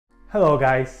Hello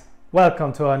guys,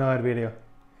 welcome to another video.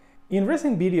 In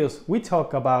recent videos we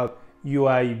talk about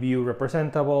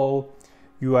UIViewRepresentable,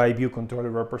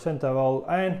 UIViewControllerRepresentable,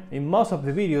 and in most of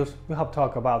the videos we have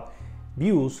talked about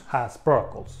views as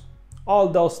protocols. All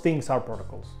those things are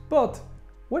protocols. But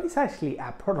what is actually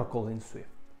a protocol in Swift?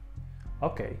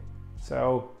 Okay,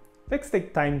 so let's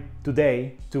take time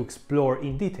today to explore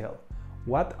in detail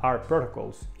what are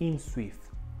protocols in Swift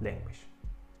language.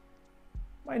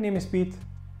 My name is Pete,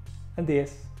 and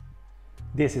this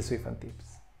is Swift and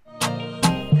Tips.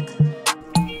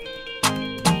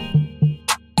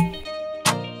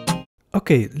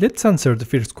 Okay, let's answer the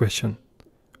first question.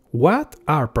 What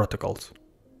are protocols?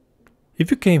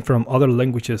 If you came from other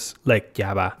languages like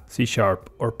Java, C#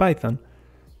 or Python,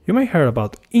 you may hear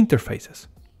about interfaces.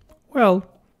 Well,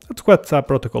 that's what a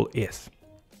protocol is.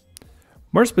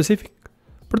 More specific,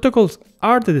 protocols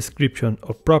are the description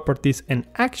of properties and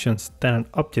actions that an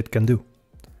object can do.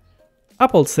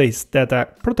 Apple says that a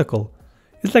protocol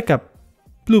is like a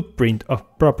blueprint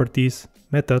of properties,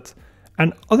 methods,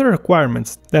 and other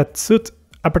requirements that suit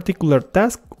a particular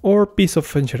task or piece of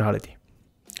functionality.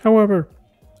 However,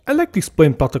 I like to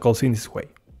explain protocols in this way.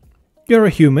 You're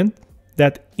a human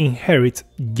that inherits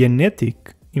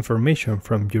genetic information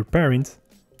from your parents.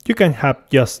 You can have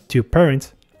just two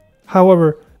parents.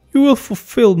 However, you will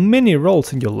fulfill many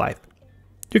roles in your life.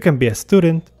 You can be a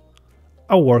student,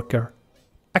 a worker,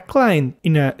 a client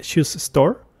in a shoes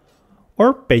store,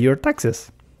 or pay your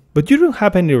taxes. But you don't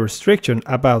have any restriction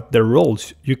about the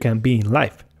roles you can be in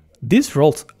life. These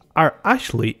roles are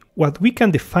actually what we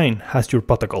can define as your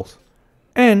protocols.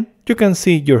 And you can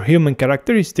see your human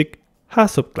characteristic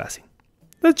as subclassing.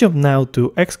 Let's jump now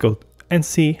to Xcode and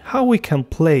see how we can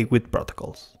play with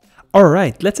protocols.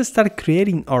 Alright, let's start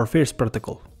creating our first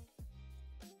protocol.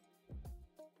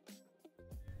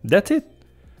 That's it.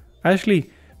 Actually,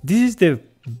 this is the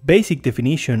basic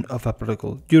definition of a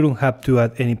protocol. You don't have to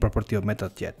add any property or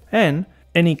method yet. And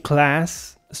any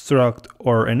class, struct,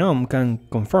 or enum can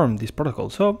confirm this protocol.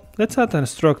 So let's add a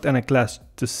struct and a class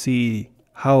to see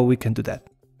how we can do that.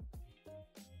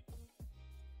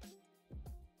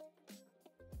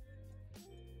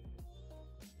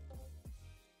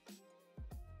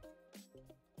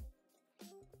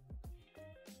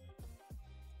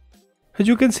 As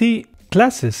you can see,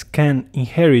 classes can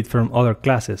inherit from other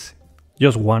classes,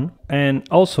 just one, and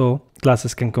also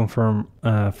classes can confirm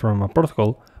from a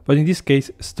protocol, but in this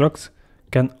case, structs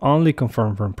can only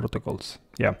confirm from protocols.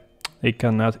 Yeah, they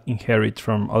cannot inherit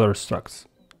from other structs.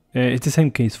 It's the same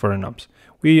case for enums.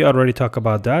 We already talked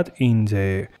about that in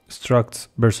the structs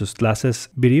versus classes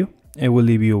video. I will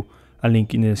leave you a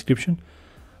link in the description.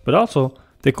 But also,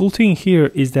 the cool thing here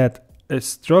is that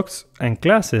structs and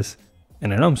classes,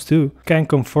 and enums too, can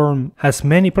conform as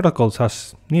many protocols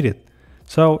as needed.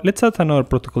 So let's add another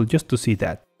protocol just to see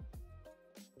that.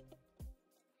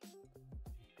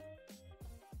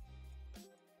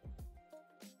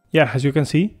 Yeah, as you can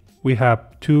see, we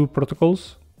have two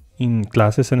protocols in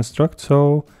classes and structs.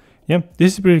 So yeah,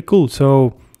 this is pretty cool.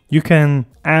 So you can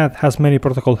add as many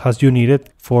protocols as you needed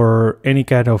for any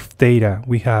kind of data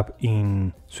we have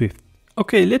in Swift.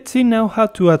 Okay, let's see now how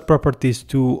to add properties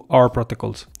to our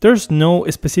protocols. There's no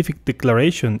specific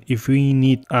declaration if we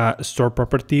need a store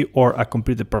property or a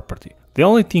completed property. The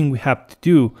only thing we have to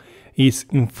do is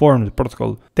inform the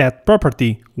protocol that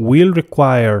property will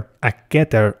require a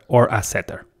getter or a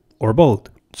setter, or both.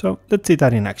 So let's see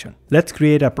that in action. Let's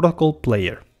create a protocol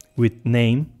player with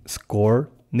name, score,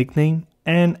 nickname,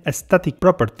 and a static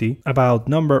property about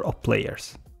number of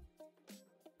players.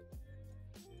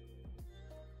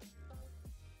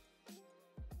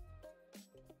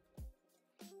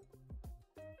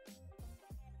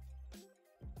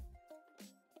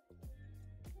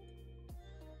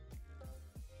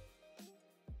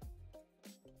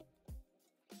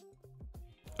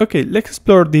 Okay, let's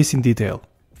explore this in detail.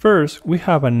 First, we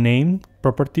have a name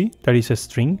property that is a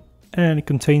string and it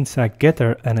contains a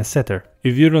getter and a setter.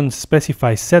 If you don't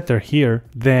specify setter here,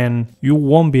 then you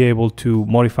won't be able to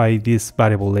modify this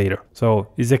variable later. So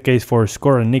it's the case for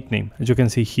score and nickname. As you can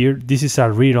see here, this is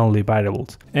a read-only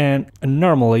variables. And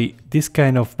normally, these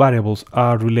kind of variables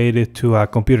are related to a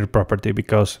computer property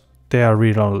because they are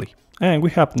read-only. And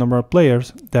we have number of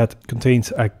players that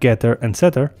contains a getter and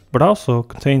setter, but also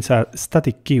contains a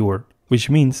static keyword, which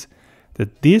means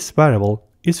that this variable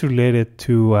is related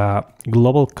to a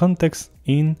global context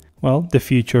in, well, the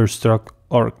future struct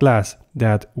or class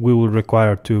that we will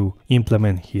require to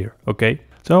implement here, okay?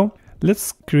 So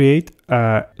let's create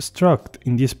a struct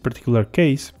in this particular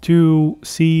case to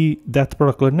see that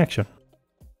protocol in action.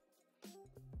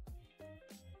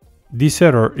 This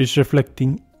error is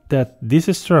reflecting that this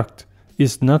struct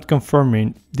is not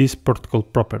conforming this protocol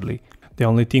properly. The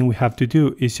only thing we have to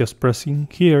do is just pressing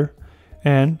here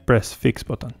and press fix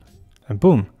button. And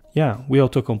boom, yeah, we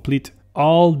autocomplete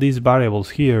all these variables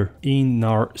here in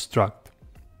our struct.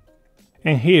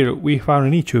 And here we found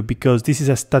an issue because this is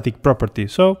a static property.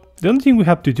 So the only thing we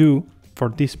have to do for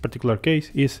this particular case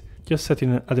is just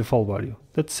setting a default value.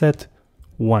 Let's set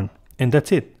 1 and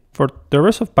that's it. For the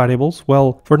rest of variables,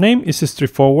 well, for name is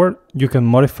straightforward. You can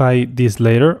modify this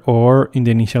later or in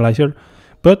the initializer,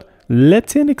 but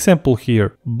let's see an example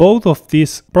here. Both of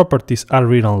these properties are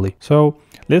read-only. So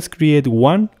let's create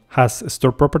one has a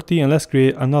store property and let's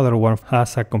create another one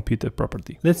has a computed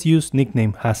property. Let's use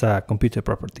nickname as a computed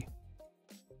property.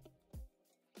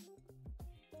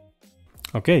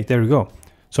 Okay, there we go.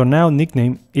 So now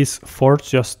nickname is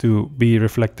forced just to be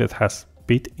reflected as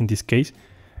bit in this case,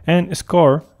 and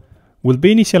score will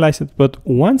be initialized, but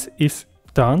once it's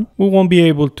done, we won't be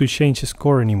able to change the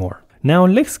score anymore. Now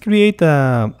let's create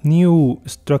a new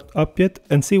struct object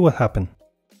and see what happens.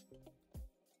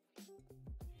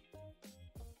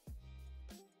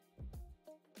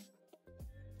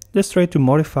 Let's try to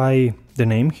modify the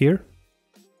name here.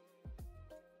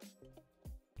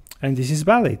 And this is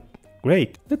valid.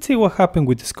 Great. Let's see what happened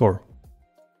with the score.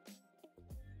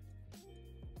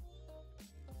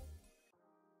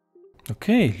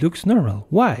 Okay, looks normal.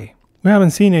 Why? We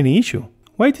haven't seen any issue.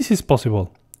 Why this is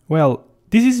possible? Well,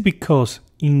 this is because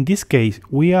in this case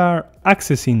we are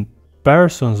accessing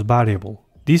person's variable.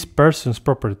 This person's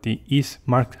property is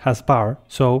marked as var,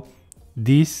 so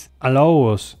this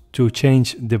allows us to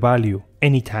change the value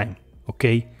anytime,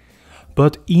 okay?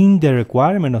 But in the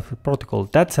requirement of the protocol,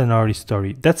 that's another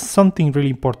story. That's something really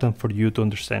important for you to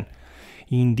understand.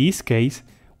 In this case,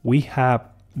 we have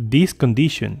this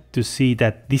condition to see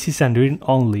that this is a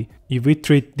read-only if we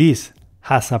treat this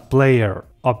as a player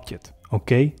object,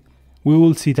 okay? We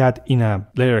will see that in a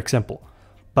later example.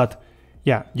 But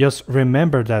yeah, just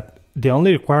remember that the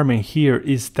only requirement here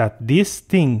is that this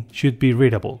thing should be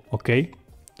readable, okay?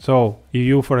 So if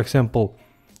you, for example,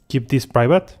 keep this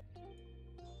private,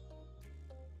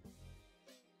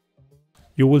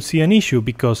 you will see an issue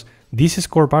because this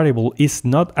score variable is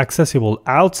not accessible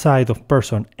outside of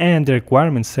person and the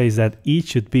requirement says that it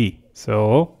should be.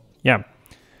 So yeah,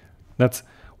 that's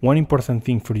one important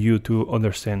thing for you to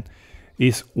understand.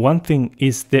 Is one thing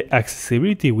is the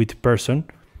accessibility with person,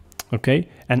 okay,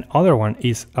 and other one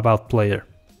is about player.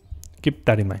 Keep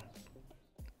that in mind.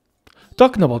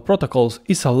 Talking about protocols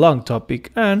is a long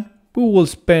topic and we will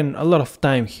spend a lot of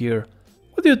time here.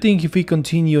 What do you think if we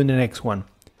continue in the next one?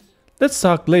 Let's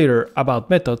talk later about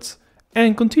methods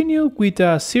and continue with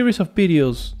a series of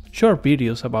videos, short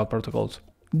videos about protocols.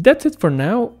 That's it for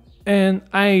now, and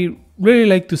I really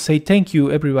like to say thank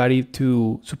you everybody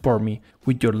to support me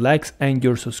with your likes and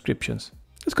your subscriptions.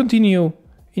 Let's continue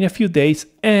in a few days,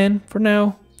 and for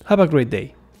now, have a great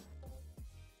day.